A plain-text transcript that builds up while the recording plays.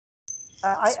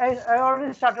I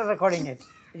already started recording it.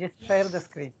 Just share the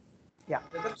screen. Yeah.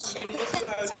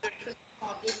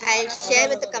 I'll share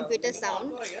with the computer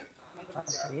sound.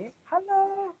 Okay.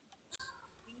 Hello.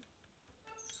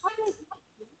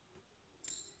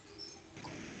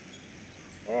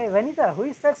 Hey, Vanita, who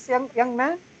is that young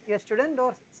man? Your student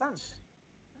or son?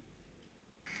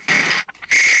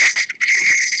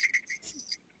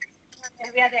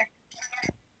 We are there.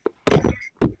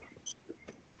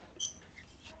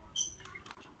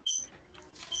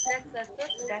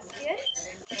 That's here.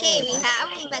 Okay, we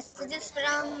have messages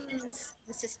from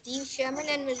Mr. Steve Sherman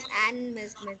and Ms. Anne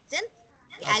Mesmerton.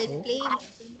 I'll Okay. play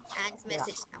Anne's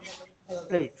message now.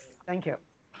 Please. Thank you.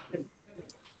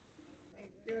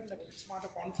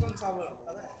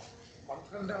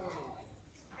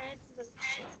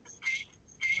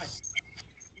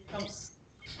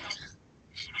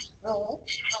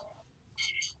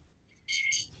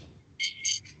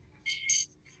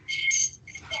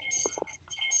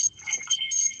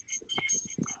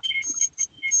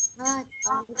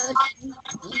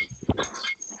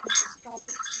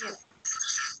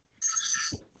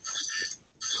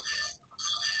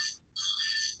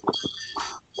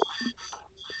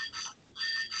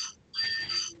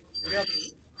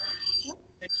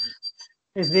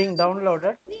 It's being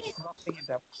downloaded. Boxing it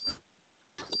up.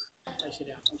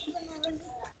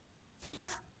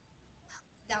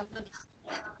 Download.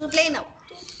 We'll play now.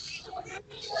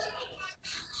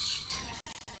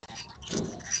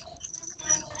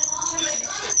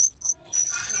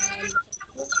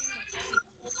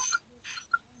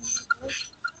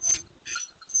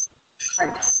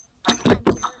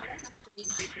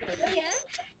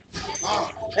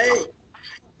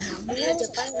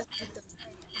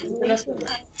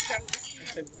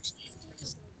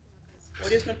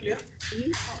 Audio is not clear.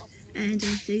 And I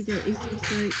say that it's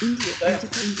also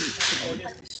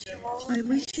Independence Day. I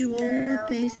wish you all the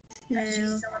best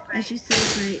now as you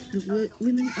celebrate the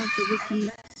women of the Wiki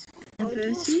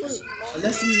anniversary.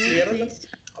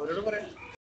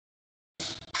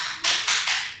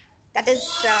 That is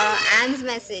Anne's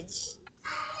message.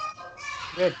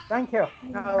 Good. Thank you.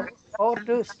 Now over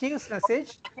to Steve's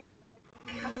message.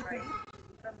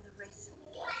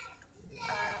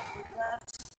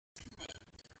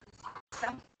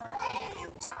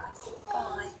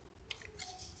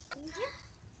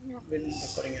 When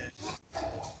recording it.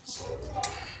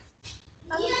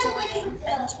 I'm joining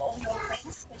and all your friends,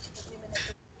 especially the women of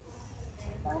the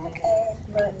Mark and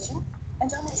Merchant,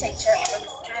 and I'm a teacher from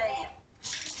Australia.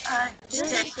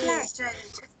 Today Australia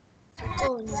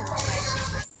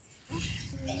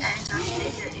and I see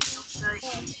that it's also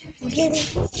Indian.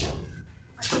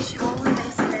 I wish you all the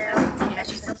best now as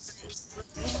you celebrate the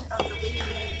women of the women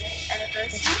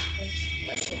anniversary.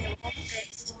 Wishing you all the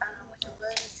best with your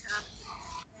learning tasks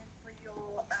and for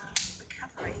your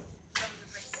recovery from the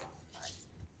recent floods.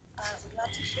 We'd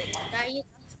love to share.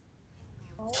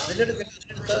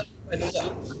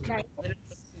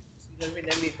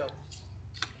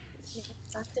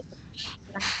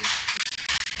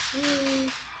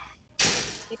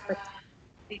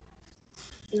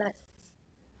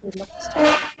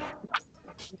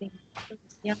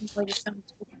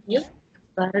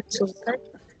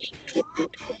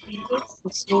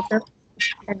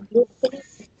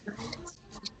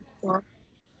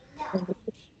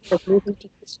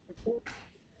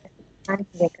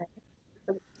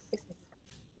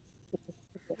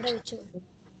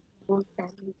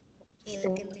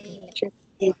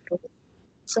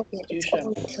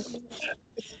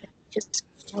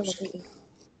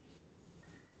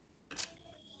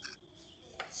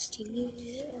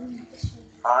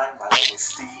 Hi, my name is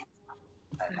Steve,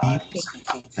 and I'm speaking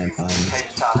to you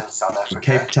from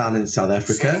Cape Town in South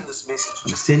Africa.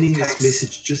 I'm sending this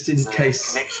message just in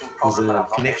case there's a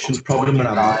connection problem and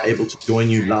I'm not able to join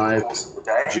you live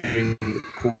during the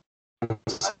course of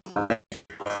the day.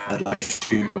 I'd like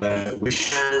to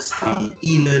wish the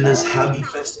e-learners hub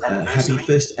happy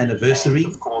first anniversary,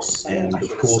 and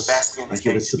of course I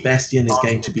hear that Sebastian is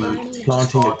going to be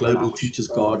planting a global teachers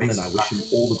garden, and I wish him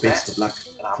all the best of luck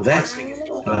for that.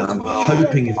 I'm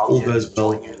hoping if all goes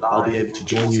well I'll be able to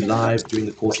join you live during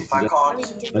the course of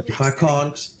the day, but if I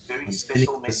can't, I'm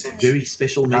sending this very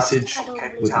special message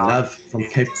with love from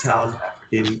Cape Town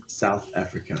in South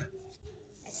Africa.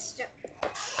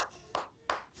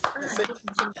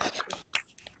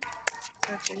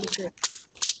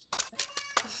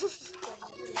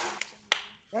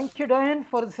 Thank you, Diane,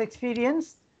 for this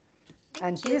experience.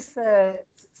 And please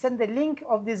send the link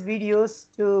of these videos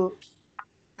to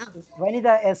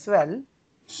Vanida as well.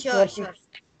 Sure.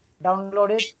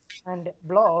 Download it and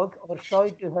blog or show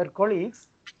it to her colleagues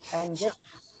and get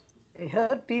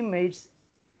her teammates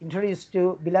introduced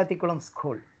to Bilathikulam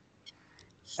school.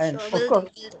 And Sure, of will course,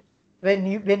 do.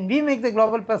 when we make the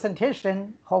global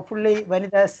presentation, hopefully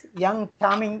Vanita's young,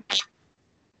 charming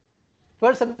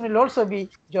person will also be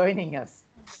joining us.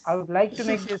 I would like to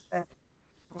make this a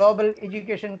global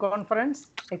education conference,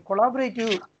 a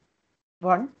collaborative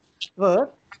one, where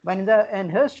Vanita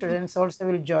and her students also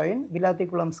will join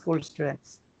Bilathikulam school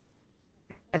students.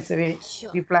 That's the way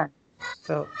Sure. we plan.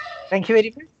 So thank you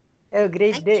very much. Have a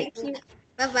great day. Thank you.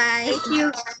 Bye-bye. Thank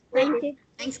you. Thank you.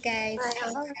 Thanks, guys.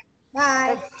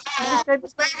 Bye. Please type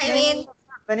Bye, the name Haymin. of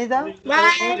Vanita.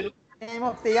 Bye. Name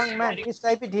of the young man. Please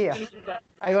type it here.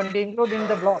 I want to include in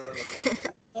the blog.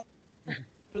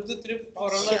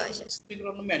 Speaker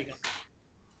ഒന്നും മേടിക്കണം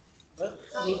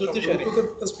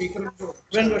Bluetooth speaker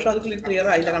വേണ്ട പക്ഷെ അത് clear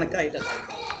ആയില്ല കണക്കായില്ല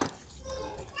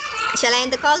Shall I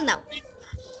end the call now?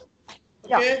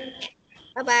 Yeah.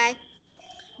 Bye-bye.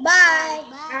 Bye.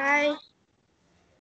 Bye.